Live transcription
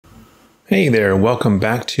Hey there, welcome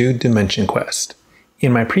back to Dimension Quest.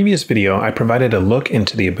 In my previous video, I provided a look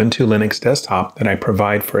into the Ubuntu Linux desktop that I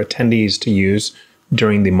provide for attendees to use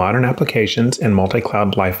during the Modern Applications and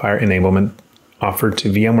MultiCloud Livefire enablement offered to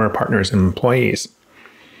VMware partners and employees.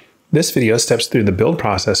 This video steps through the build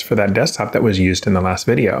process for that desktop that was used in the last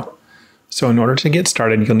video. So in order to get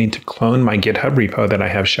started, you'll need to clone my GitHub repo that I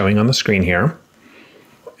have showing on the screen here.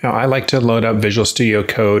 Now, I like to load up Visual Studio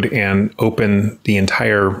Code and open the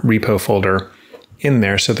entire repo folder in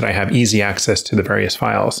there so that I have easy access to the various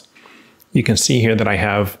files. You can see here that I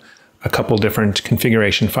have a couple different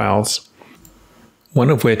configuration files, one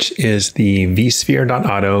of which is the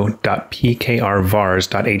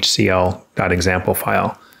vsphere.auto.pkrvars.hcl.example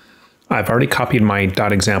file. I've already copied my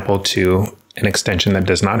 .example to an extension that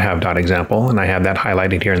does not have .example, and I have that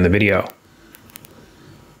highlighted here in the video.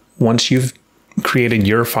 Once you've created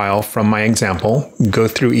your file from my example, go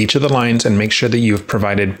through each of the lines and make sure that you've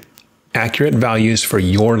provided accurate values for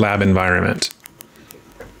your lab environment.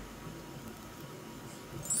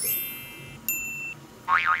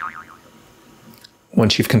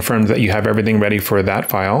 Once you've confirmed that you have everything ready for that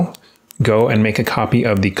file, go and make a copy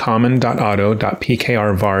of the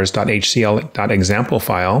common.auto.pkrvars.hcl.example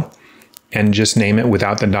file and just name it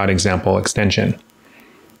without the .example extension.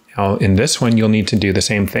 Now, in this one, you'll need to do the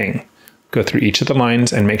same thing. Go through each of the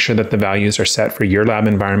lines and make sure that the values are set for your lab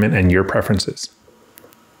environment and your preferences.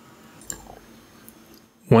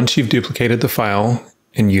 Once you've duplicated the file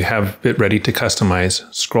and you have it ready to customize,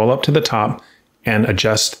 scroll up to the top and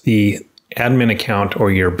adjust the admin account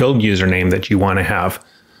or your build username that you want to have.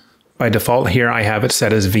 By default here, I have it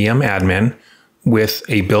set as vmAdmin with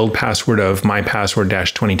a build password of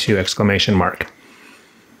mypassword-22!!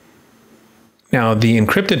 Now, the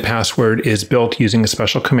encrypted password is built using a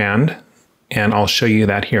special command, and I'll show you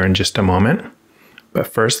that here in just a moment. But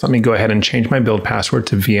first, let me go ahead and change my build password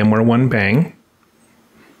to VMware1Bang.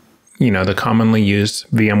 You know, the commonly used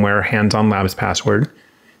VMware Hands-on Labs password.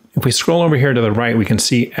 If we scroll over here to the right, we can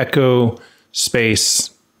see echo space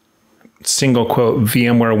single quote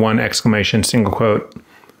VMware1 exclamation single quote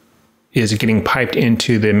is getting piped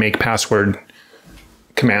into the make password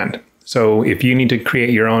command. So if you need to create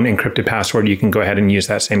your own encrypted password, you can go ahead and use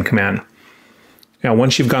that same command. Now,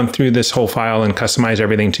 once you've gone through this whole file and customized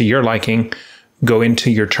everything to your liking, go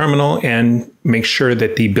into your terminal and make sure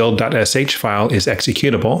that the build.sh file is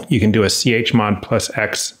executable. You can do a chmod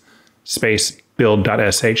 +x space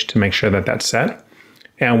build.sh to make sure that that's set.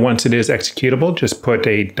 And once it is executable, just put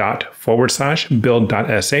a /build.sh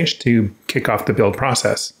to kick off the build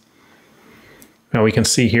process. Now we can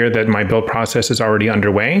see here that my build process is already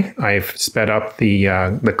underway. I've sped up the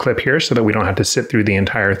clip here so that we don't have to sit through the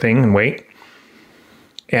entire thing and wait.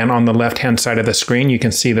 And on the left-hand side of the screen, you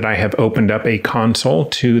can see that I have opened up a console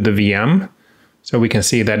to the VM. So we can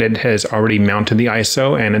see that it has already mounted the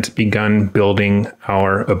ISO and it's begun building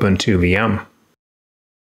our Ubuntu VM.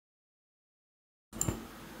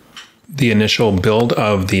 The initial build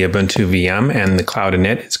of the Ubuntu VM and the cloud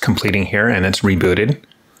init is completing here and it's rebooted.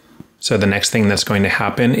 So the next thing that's going to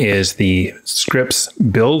happen is the scripts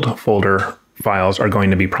build folder files are going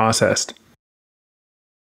to be processed.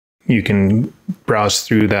 You can browse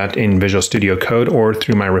through that in Visual Studio Code or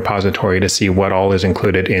through my repository to see what all is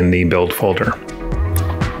included in the build folder.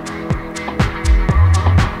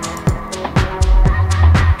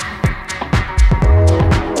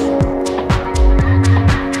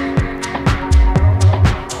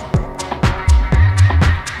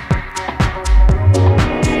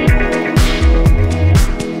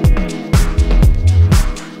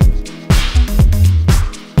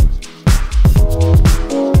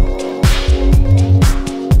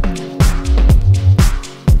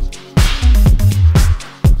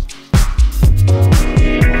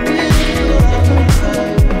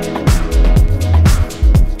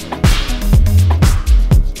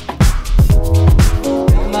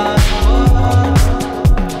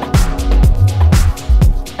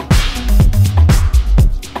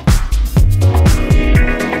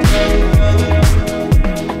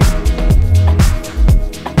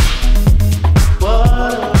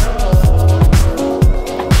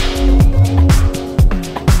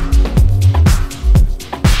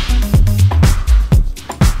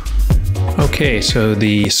 Okay, so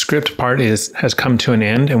the script part has come to an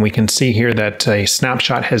end, and we can see here that a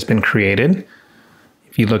snapshot has been created.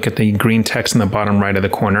 If you look at the green text in the bottom right of the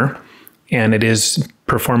corner, and it is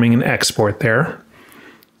performing an export there.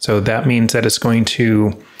 So that means that it's going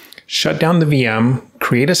to shut down the VM,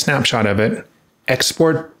 create a snapshot of it,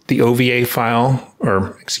 export the OVA file,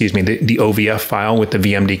 or excuse me, the OVF file with the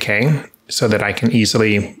VMDK so that I can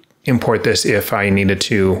easily import this if I needed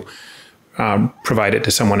to provide it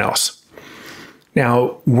to someone else.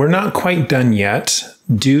 Now, we're not quite done yet.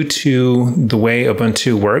 Due to the way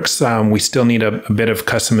Ubuntu works, we still need a bit of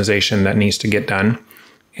customization that needs to get done.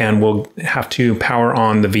 And we'll have to power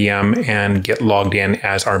on the VM and get logged in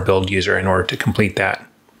as our build user in order to complete that.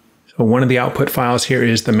 So one of the output files here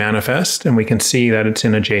is the manifest, and we can see that it's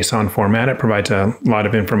in a JSON format. It provides a lot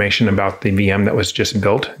of information about the VM that was just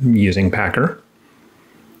built using Packer.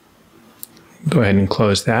 Go ahead and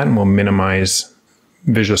close that, and we'll minimize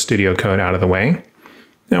Visual Studio Code out of the way.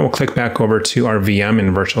 Now we'll click back over to our VM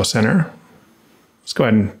in Virtual Center. Let's go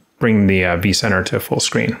ahead and bring the vCenter to full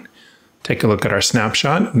screen. Take a look at our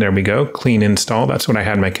snapshot. There we go, clean install. That's what I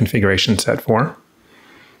had my configuration set for.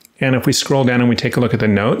 And if we scroll down and we take a look at the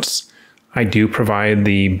notes, I do provide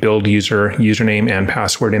the build user username and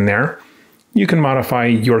password in there. You can modify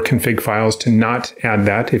your config files to not add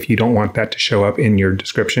that if you don't want that to show up in your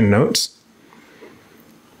description notes.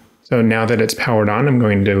 So now that it's powered on, I'm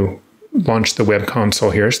going to launch the web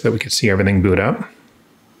console here so that we can see everything boot up.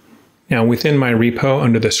 Now within my repo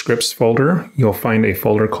under the scripts folder, you'll find a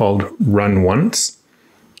folder called RunOnce.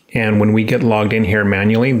 And when we get logged in here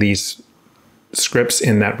manually, these scripts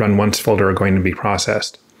in that RunOnce folder are going to be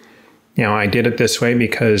processed. Now I did it this way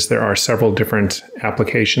because there are several different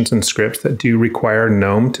applications and scripts that do require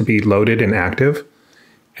GNOME to be loaded and active.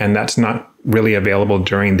 And that's not really available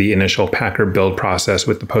during the initial Packer build process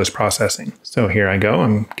with the post-processing. So here I go.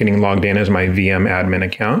 I'm getting logged in as my VM admin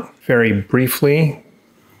account. Very briefly,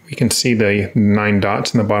 we can see the 9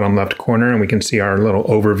 dots in the bottom left corner, and we can see our little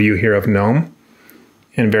overview here of GNOME.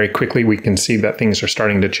 And very quickly, we can see that things are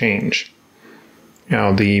starting to change.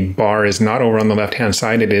 Now, the bar is not over on the left-hand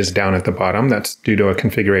side. It is down at the bottom. That's due to a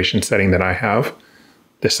configuration setting that I have.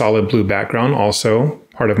 The solid blue background, also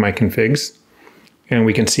part of my configs. And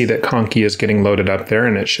we can see that Conky is getting loaded up there,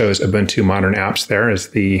 and it shows Ubuntu ModernApps there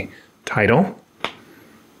as the title.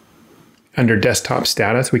 Under desktop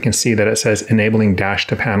status, we can see that it says enabling dash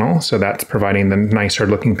to panel. So that's providing the nicer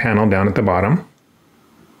looking panel down at the bottom.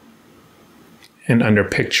 And under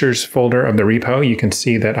pictures folder of the repo, you can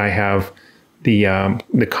see that I have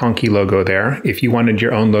the Conky logo there. If you wanted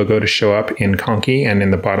your own logo to show up in Conky and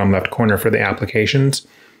in the bottom left corner for the applications,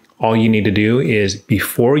 all you need to do is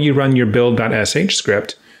before you run your build.sh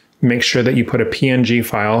script, make sure that you put a PNG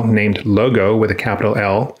file named logo with a capital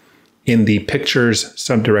L in the pictures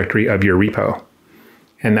subdirectory of your repo.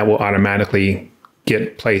 And that will automatically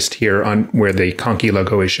get placed here on where the Conky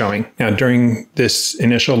logo is showing. Now during this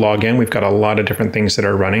initial login, we've got a lot of different things that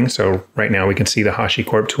are running. So right now we can see the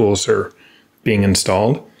Hashicorp tools are being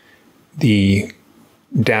installed. The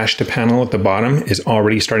dash to panel at the bottom is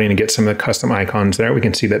already starting to get some of the custom icons there. We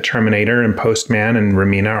can see that Terminator and Postman and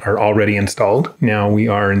Ramina are already installed. Now we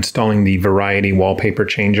are installing the Variety wallpaper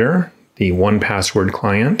changer, the 1Password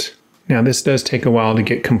client. Now this does take a while to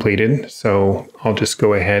get completed, so I'll just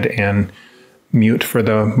go ahead and mute for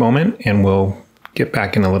the moment and we'll get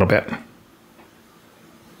back in a little bit.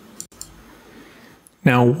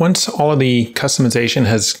 Now once all of the customization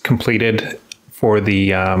has completed for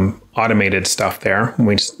the automated stuff there,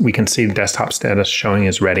 we can see the desktop status showing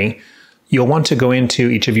is ready. You'll want to go into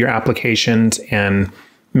each of your applications and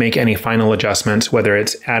make any final adjustments, whether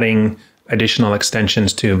it's adding additional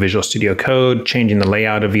extensions to Visual Studio Code, changing the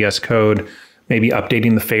layout of VS Code, maybe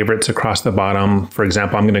updating the favorites across the bottom. For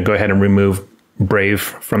example, I'm going to go ahead and remove Brave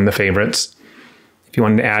from the favorites. If you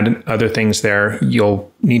want to add other things there,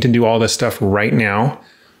 you'll need to do all this stuff right now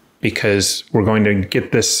because we're going to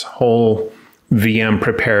get this whole VM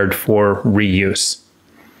prepared for reuse.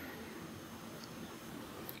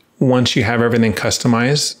 Once you have everything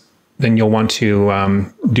customized, then you'll want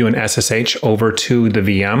to do an SSH over to the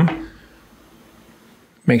VM.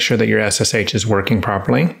 Make sure that your SSH is working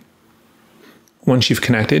properly. Once you've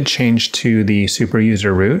connected, change to the super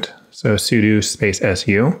user root, so sudo space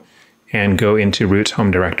su, and go into root's home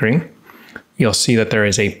directory. You'll see that there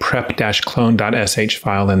is a prep-clone.sh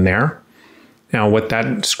file in there. Now what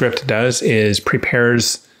that script does is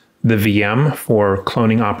prepares the VM for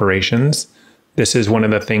cloning operations. This is one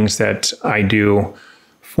of the things that I do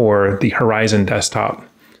for the Horizon desktop.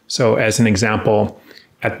 So as an example,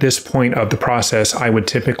 at this point of the process, I would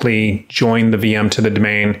typically join the VM to the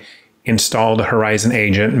domain, install the Horizon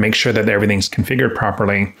agent, make sure that everything's configured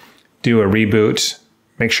properly, do a reboot,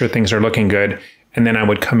 make sure things are looking good, and then I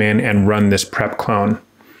would come in and run this prep clone.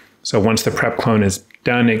 So once the prep clone is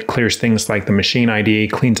done, it clears things like the machine ID,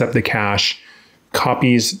 cleans up the cache,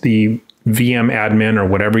 copies the VM admin or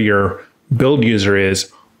whatever your build user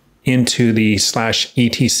is into the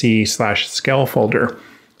 /etc/scale folder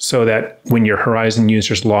so that when your Horizon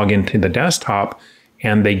users log into the desktop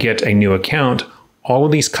and they get a new account, all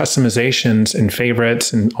of these customizations and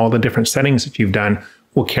favorites and all the different settings that you've done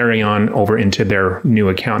will carry on over into their new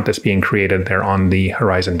account that's being created there on the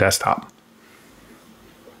Horizon desktop.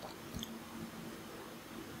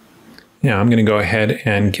 Now I'm going to go ahead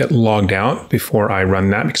and get logged out before I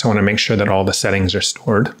run that because I want to make sure that all the settings are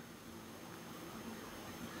stored.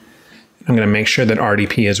 I'm going to make sure that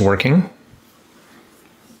RDP is working.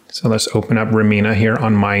 So let's open up Ramina here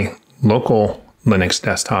on my local Linux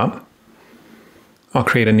desktop. I'll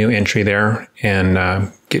create a new entry there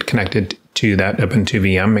and get connected to that Ubuntu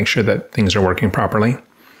VM, make sure that things are working properly.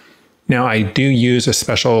 Now I do use a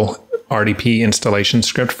special RDP installation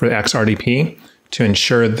script for XRDP to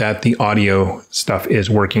ensure that the audio stuff is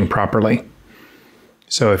working properly.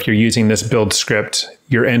 So if you're using this build script,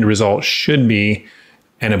 your end result should be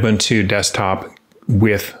an Ubuntu desktop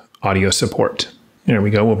with audio support. There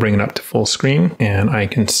we go. We'll bring it up to full screen and I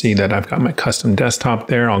can see that I've got my custom desktop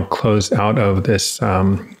there. I'll close out of this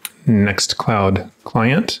Nextcloud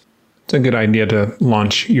client. It's a good idea to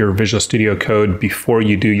launch your Visual Studio Code before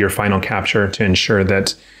you do your final capture to ensure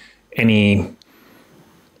that any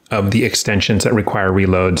of the extensions that require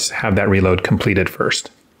reloads have that reload completed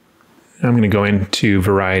first. I'm going to go into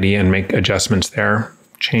Variety and make adjustments there.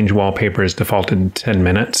 Change wallpaper is defaulted to 10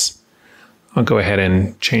 minutes. I'll go ahead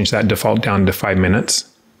and change that default down to 5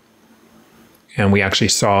 minutes. And we actually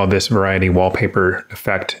saw this Variety wallpaper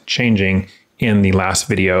effect changing in the last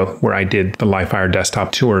video where I did the LiveFire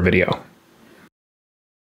desktop tour video.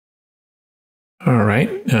 All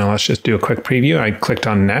right, now let's just do a quick preview. I clicked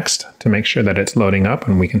on Next to make sure that it's loading up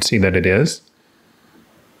and we can see that it is.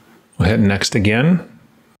 We'll hit Next again.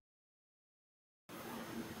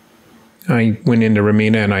 I went into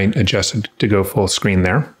Ramina and I adjusted to go full screen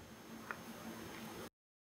there.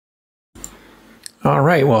 All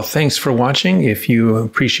right, well, thanks for watching. If you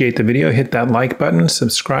appreciate the video, hit that like button,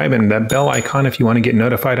 subscribe, and that bell icon if you want to get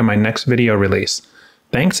notified of my next video release.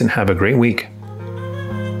 Thanks and have a great week.